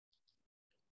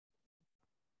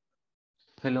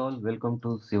Hello all, welcome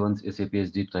to Sivan's SAP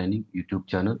SD training YouTube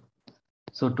channel.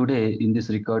 So today in this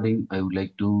recording, I would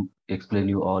like to explain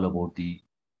you all about the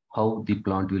how the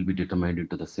plant will be determined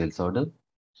into the sales order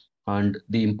and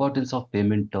the importance of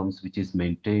payment terms which is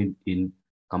maintained in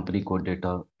company code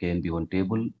data KNV1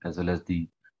 table as well as the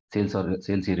sales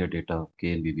area data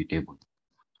KNVV table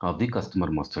of the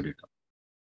customer master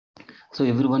data. So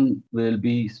everyone will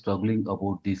be struggling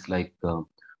about this, like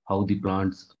how the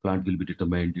plant will be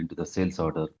determined into the sales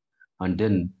order, and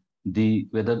then the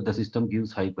whether the system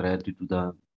gives high priority to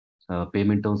the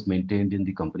payment terms maintained in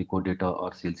the company code data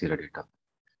or sales area data.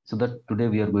 So that today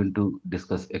we are going to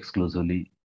discuss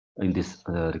exclusively in this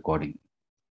recording.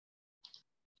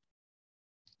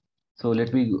 So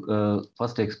let me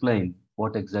first explain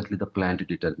what exactly the plant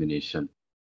determination.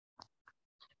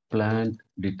 Plant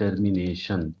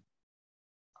determination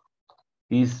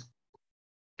is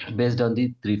based on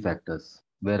the three factors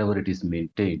wherever it is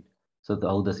maintained. So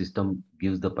how the system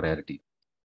gives the priority.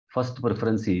 First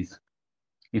preference is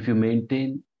if you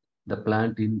maintain the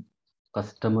plant in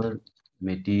customer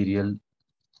material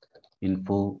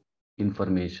info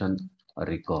information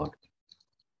record,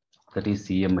 that is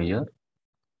CMIR.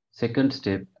 Second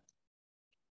step,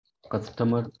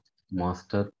 customer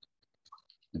master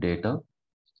data,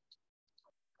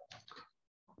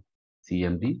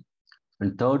 CMD.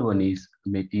 And third one is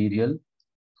material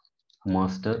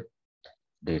master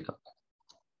data.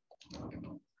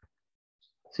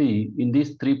 See, in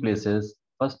these three places,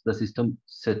 first the system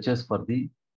searches for the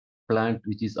plant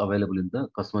which is available in the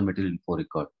customer material info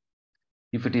record.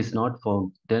 If it is not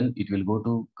found, then it will go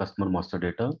to customer master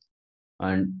data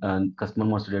and customer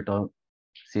master data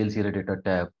sales area data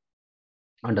tab.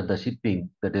 Under the shipping,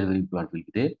 the delivery plant will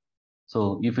be there.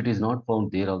 So if it is not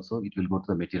found there also, it will go to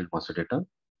the material master data.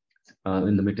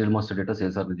 In the material master data,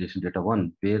 sales organization data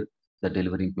 1, where the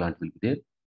delivering plant will be there.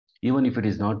 Even if it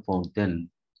is not found, then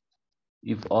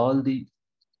if all the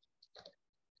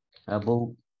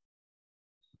above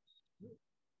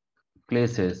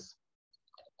places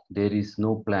there is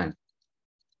no plant,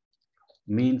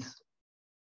 means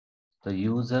the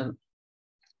user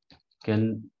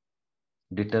can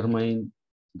determine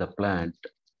the plant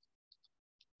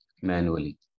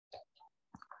manually.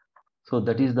 So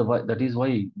that is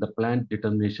why the plant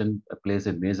determination plays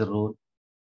a major role,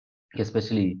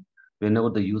 especially whenever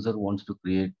the user wants to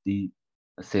create the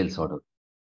sales order.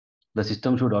 The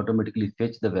system should automatically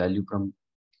fetch the value from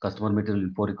customer material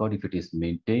info record if it is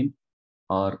maintained,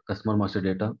 or customer master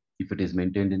data if it is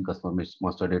maintained in customer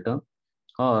master data,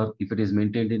 or if it is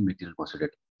maintained in material master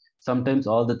data. Sometimes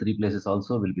all the three places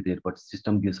also will be there, but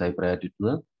system gives high priority to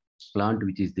the plant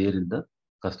which is there in the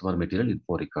customer material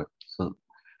info record. So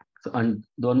and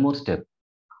one more step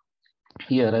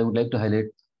here, I would like to highlight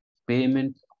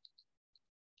payment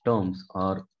terms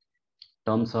or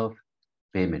terms of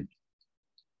payment.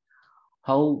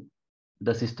 How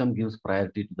the system gives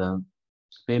priority to the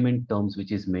payment terms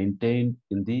which is maintained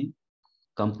in the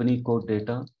company code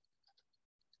data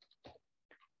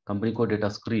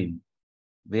screen,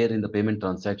 where in the payment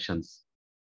transactions,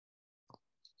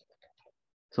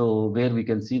 so where we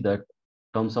can see that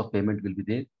terms of payment will be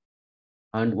there,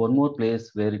 and one more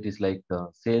place where it is like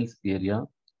sales area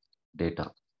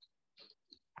data.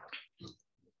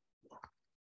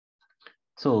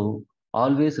 So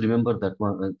always remember that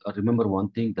remember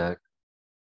one thing, that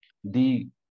the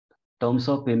terms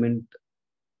of payment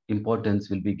importance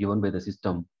will be given by the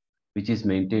system which is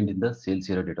maintained in the sales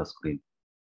area data screen.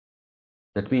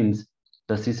 That means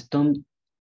the system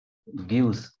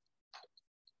gives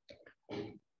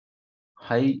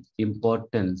high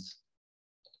importance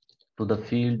to the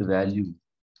field value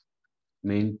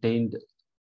maintained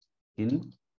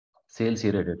in sales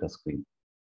area data screen.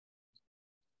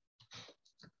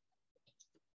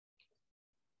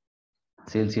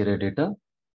 Sales area data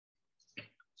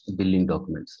billing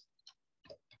documents.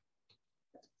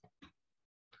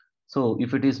 So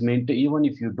if it is maintained, even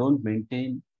if you don't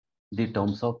maintain the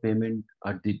terms of payment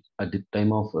at the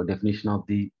time of definition of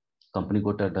the company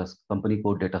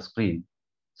code data screen,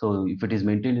 so if it is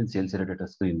maintained in sales area data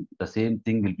screen, the same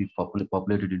thing will be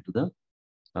populated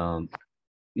um,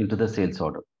 into the sales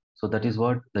order. So that is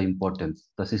what the importance.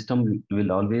 The system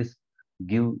will always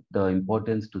give the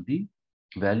importance to the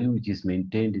value which is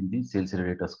maintained in the sales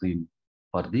area data screen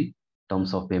for the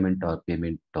terms of payment or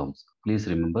payment terms. Please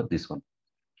remember this one.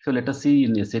 So let us see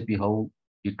in SAP how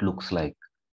it looks like.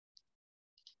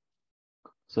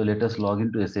 So let us log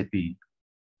into SAP.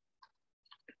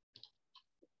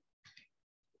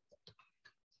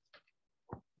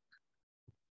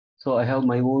 So I have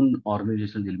my own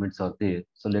organizational elements are there.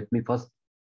 So let me first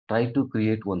try to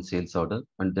create one sales order,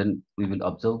 and then we will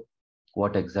observe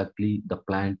what exactly the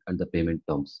plant and the payment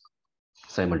terms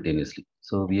simultaneously.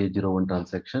 So VA01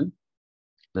 transaction,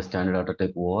 the standard order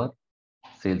type OR,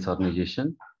 sales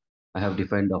organization. I have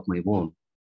defined of my own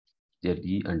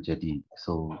ZE and ZE.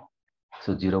 So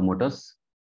Zero Motors,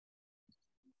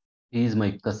 he is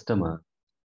my customer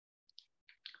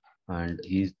and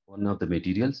he is one of the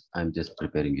materials. I'm just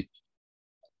preparing it.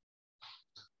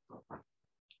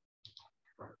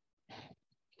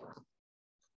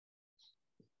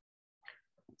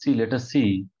 See, let us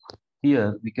see.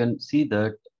 Here we can see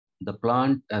that the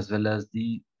plant as well as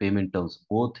the payment terms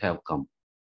both have come.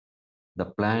 The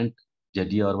plant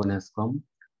ZDR1 has come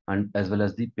and as well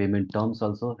as the payment terms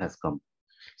also has come.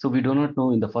 So we do not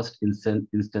know in the first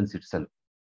instance itself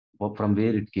from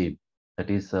where it came. That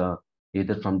is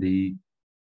either from the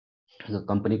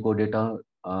company code data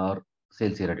or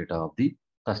sales area data of the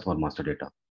customer master data.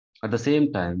 At the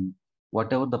same time,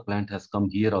 whatever the plant has come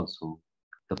here also,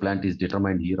 the plant is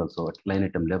determined here also at line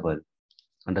item level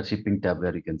under shipping tab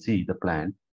where you can see the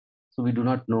plant. So we do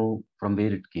not know from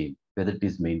where it came, whether it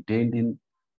is maintained in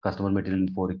customer material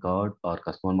info record or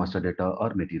customer master data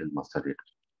or material master data.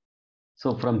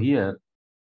 So from here,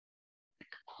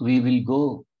 we will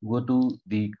go to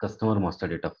the customer master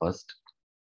data first.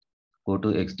 Go to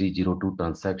XD02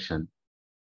 transaction,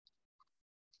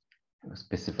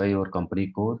 specify your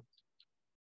company code.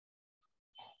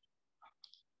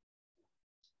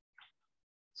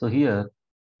 So here,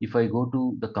 if I go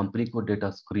to the company code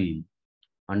data screen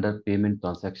under payment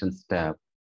transactions tab,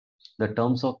 the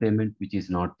terms of payment which is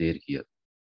not there here.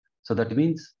 So that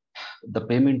means the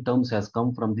payment terms has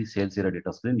come from the sales area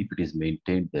data screen if it is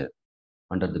maintained there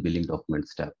under the billing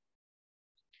documents tab.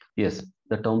 Yes,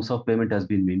 the terms of payment has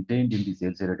been maintained in the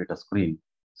sales area data screen.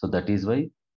 So that is why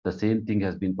the same thing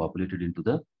has been populated into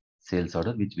the sales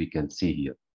order, which we can see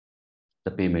here,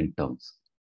 the payment terms.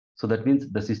 So that means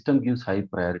the system gives high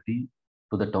priority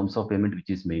to the terms of payment which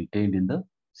is maintained in the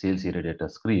sales area data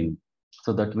screen.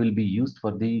 So that will be used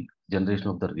for the generation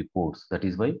of the reports. That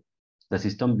is why the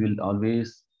system will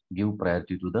always give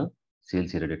priority to the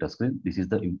sales area data screen. This is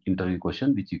the interview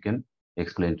question which you can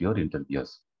explain to your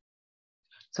interviewers.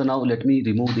 So now let me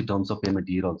remove the terms of payment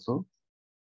here also.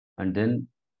 And then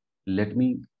let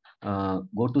me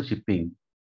go to shipping.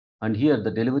 And here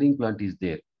the delivering plant is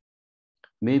there.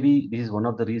 Maybe this is one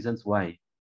of the reasons why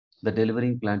the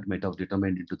delivering plant might have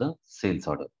determined into the sales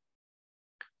order.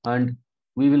 And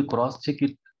we will cross check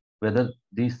it whether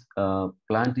this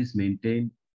plant is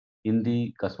maintained in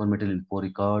the customer material info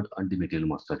record and the material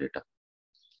master data.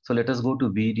 So let us go to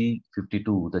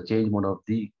VD52, the change mode of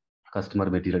the customer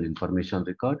material information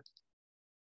record.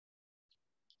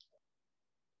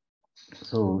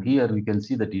 So here we can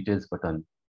see the details button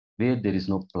where there is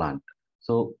no plant.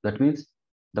 So that means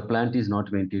the plant is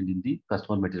not maintained in the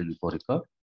customer material info record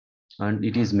and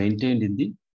it is maintained in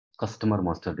the customer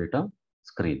master data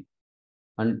screen.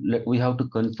 And we have to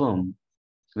confirm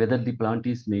whether the plant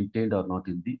is maintained or not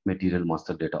in the material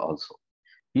master data also.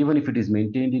 Even if it is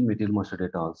maintained in material master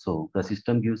data also, the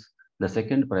system gives the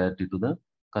second priority to the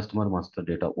customer master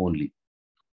data only.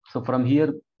 So from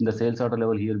here, in the sales order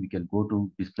level here, we can go to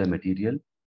display material.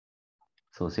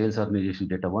 So sales organization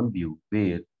data one view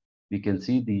where we can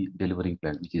see the delivering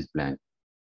plant, which is blank.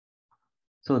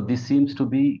 So this seems to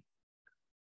be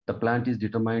the plant is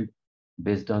determined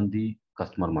based on the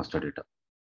customer master data.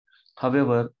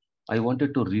 However, I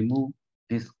wanted to remove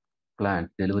this plant,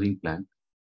 delivering plant,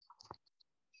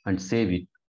 and save it.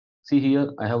 See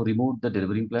here, I have removed the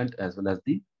delivering plant as well as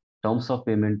the terms of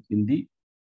payment in the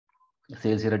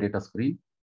sales area data screen.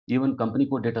 Even company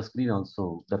code data screen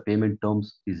also, the payment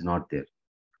terms is not there.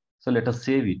 So let us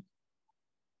save it.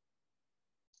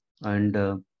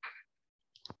 And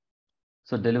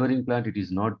so delivering plant, it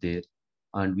is not there.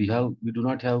 And we have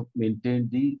not maintained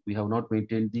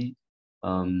the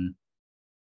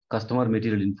customer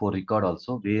material info record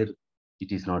also where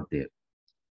it is not there.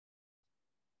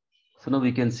 So now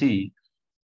we can see,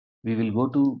 we will go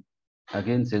to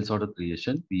again sales order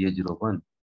creation, VA01,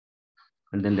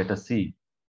 and then let us see,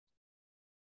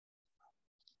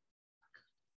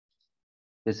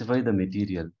 specify the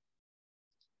material.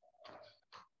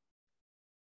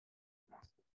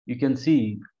 You can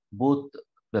see both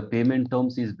the payment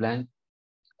terms is blank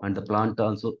and the plant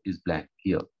also is blank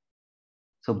here.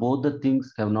 So both the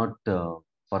things have not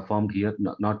performed here,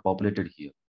 not populated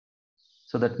here.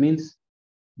 So that means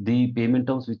the payment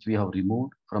terms which we have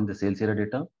removed from the sales area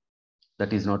data,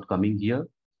 that is not coming here.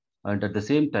 And at the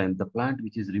same time, the plant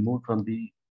which is removed from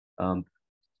the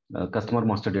customer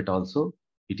master data also,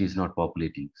 it is not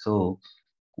populating. So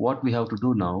what we have to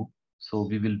do now, so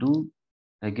we will do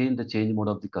again the change mode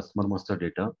of the customer master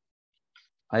data.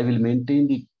 I will maintain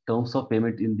the terms of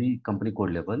payment in the company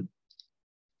code level.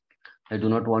 I do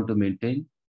not want to maintain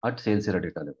at sales error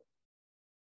data level.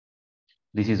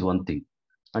 This is one thing.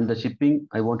 And the shipping,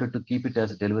 I wanted to keep it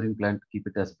as delivering plan, keep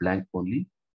it as blank only,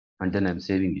 and then I'm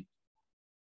saving it.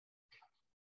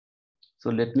 So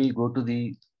let me go to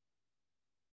the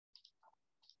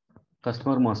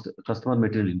customer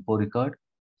material info record,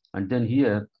 and then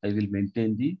here I will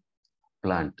maintain the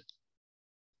plant.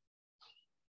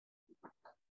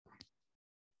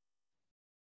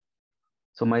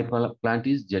 So my plant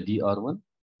is ZDR1,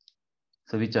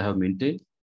 so which I have maintained.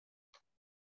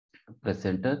 Press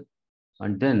enter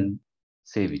and then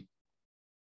save it.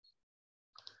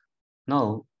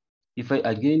 Now, if I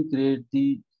again create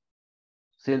the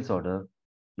sales order,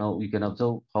 now you can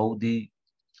observe how the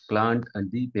plant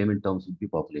and the payment terms will be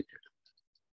populated.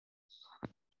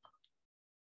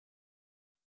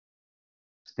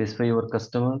 Specify your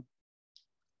customer,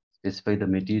 specify the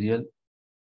material.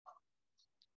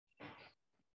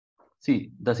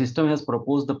 See, the system has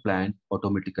proposed the plant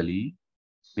automatically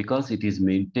because it is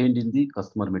maintained in the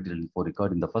customer material info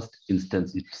record in the first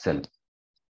instance itself.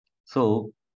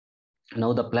 So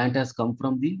now the plant has come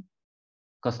from the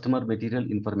customer material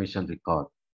information record,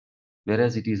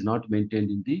 whereas it is not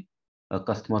maintained in the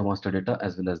customer master data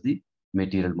as well as the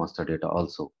material master data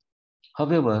also.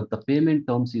 However, the payment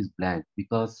terms is blank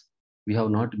because we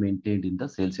have not maintained in the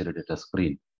sales area data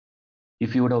screen.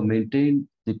 If you would have maintained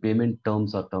the payment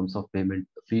terms or terms of payment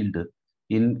field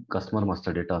in customer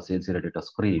master data, sales area data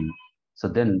screen, so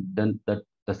then that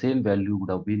the same value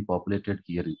would have been populated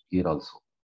here also.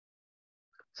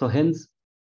 So hence,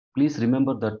 please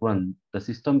remember that one, the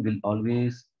system will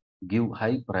always give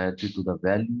high priority to the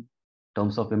value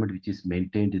terms of payment which is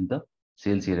maintained in the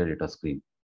sales area data screen.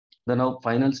 The now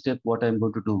final step, what I'm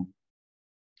going to do,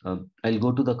 I'll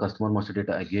go to the customer master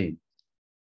data again,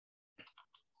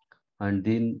 and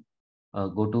then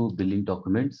go to billing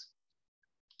documents.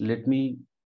 Let me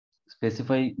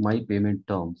specify my payment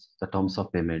terms, the terms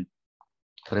of payment,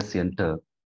 press enter,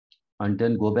 and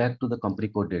then go back to the company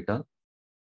code data.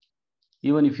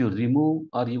 Even if you remove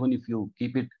or even if you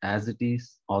keep it as it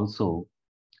is also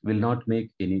will not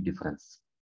make any difference.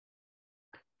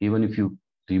 Even if you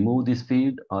remove this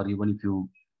field or even if you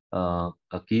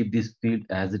keep this field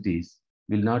as it is,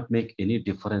 will not make any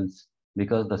difference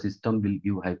because the system will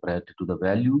give high priority to the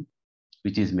value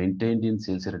which is maintained in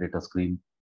sales area data screen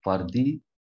for the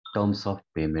terms of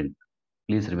payment.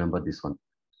 Please remember this one.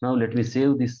 Now let me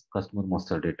save this customer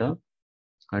master data,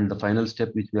 and the final step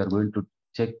which we are going to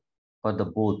check for the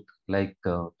both like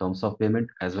terms of payment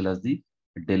as well as the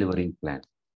delivering plan.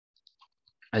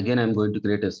 Again, I'm going to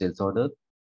create a sales order.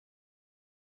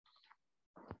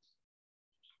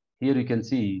 Here you can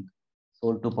see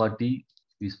sold to party,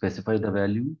 we specify the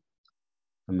value,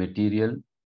 the material,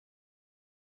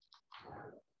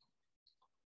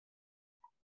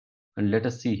 and let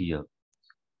us see here.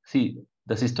 See,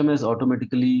 the system has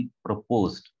automatically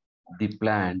proposed the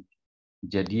plan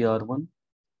ZDR1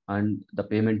 and the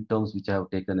payment terms which I have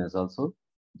taken as also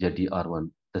ZDR1.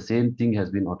 The same thing has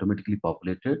been automatically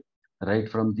populated right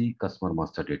from the customer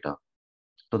master data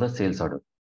to the sales order.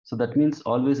 So that means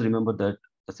always remember that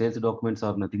the sales documents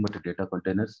are nothing but data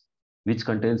containers which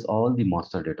contains all the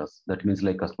master data. That means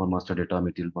like customer master data,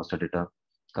 material master data,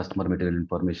 customer material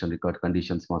information record,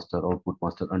 conditions master, output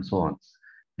master, and so on.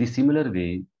 The similar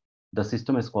way, the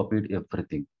system has copied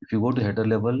everything. If you go to header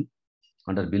level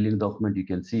under billing document, you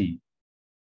can see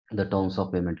the terms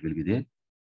of payment will be there.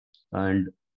 And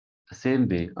the same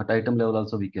way at item level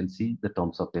also we can see the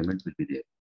terms of payment will be there.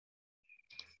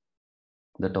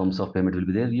 The terms of payment will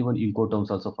be there. Even Inco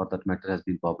terms also for that matter has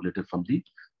been populated from the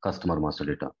customer master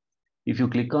data. If you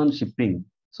click on shipping,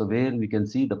 so where we can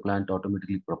see the plant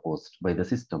automatically proposed by the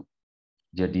system,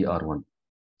 ZDR1.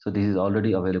 So this is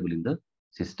already available in the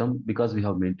system because we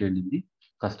have maintained in the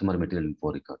customer material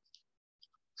info record.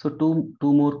 So two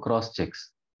more cross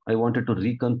checks. I wanted to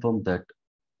reconfirm that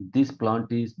this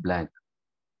plant is blank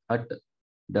at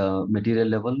the material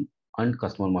level and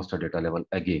customer master data level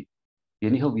again.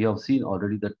 Anyhow, we have seen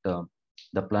already that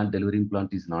the plant delivering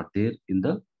plant is not there in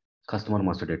the customer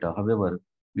master data. However,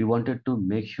 we wanted to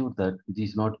make sure that it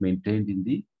is not maintained in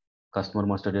the customer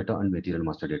master data and material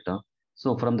master data.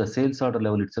 So from the sales order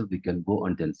level itself, we can go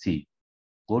and then see.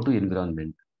 Go to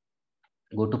environment,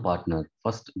 go to partner,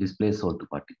 first display sold to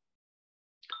party.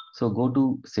 So go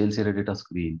to sales area data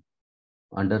screen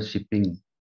under shipping.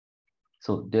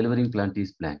 So delivering plant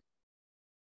is blank.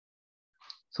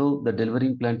 So the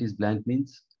delivering plant is blank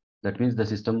means that means the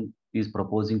system is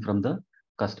proposing from the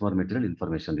customer material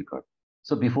information record.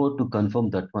 So before to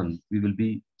confirm that one, we will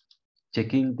be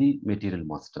checking the material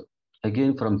master.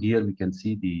 Again, from here, we can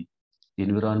see the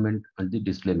environment and the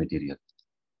display material.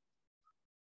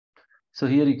 So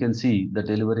here you can see the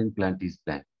delivering plant is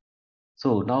blank.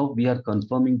 So now we are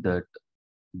confirming that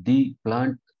the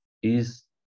plant is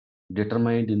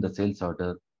determined in the sales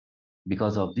order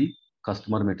because of the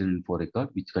customer material info record,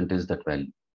 which contains that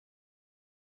value.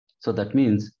 So that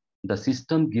means the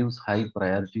system gives high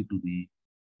priority to the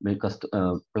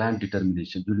plant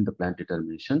determination during the plant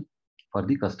determination for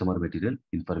the customer material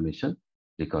information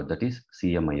record, that is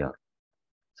CMIR.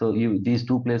 So these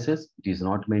two places, it is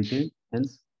not maintained,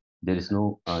 hence there is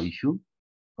no issue.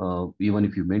 Even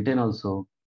if you maintain also,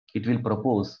 it will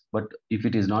propose, but if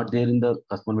it is not there in the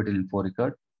customer material info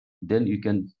record, then you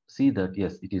can see that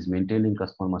yes, it is maintained in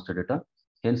customer master data,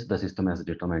 hence the system has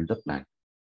determined the plant.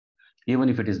 Even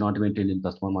if it is not maintained in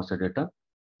customer master data,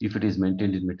 if it is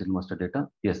maintained in material master data,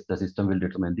 yes, the system will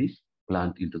determine the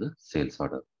plant into the sales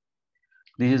order.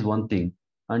 This is one thing,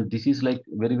 and this is like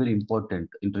very, very important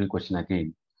interview question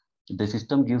again. The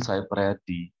system gives high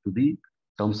priority to the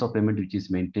terms of payment which is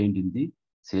maintained in the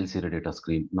sales area data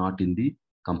screen, not in the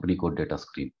company code data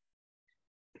screen.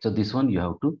 So this one you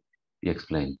have to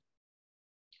explain.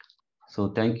 So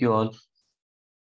thank you all.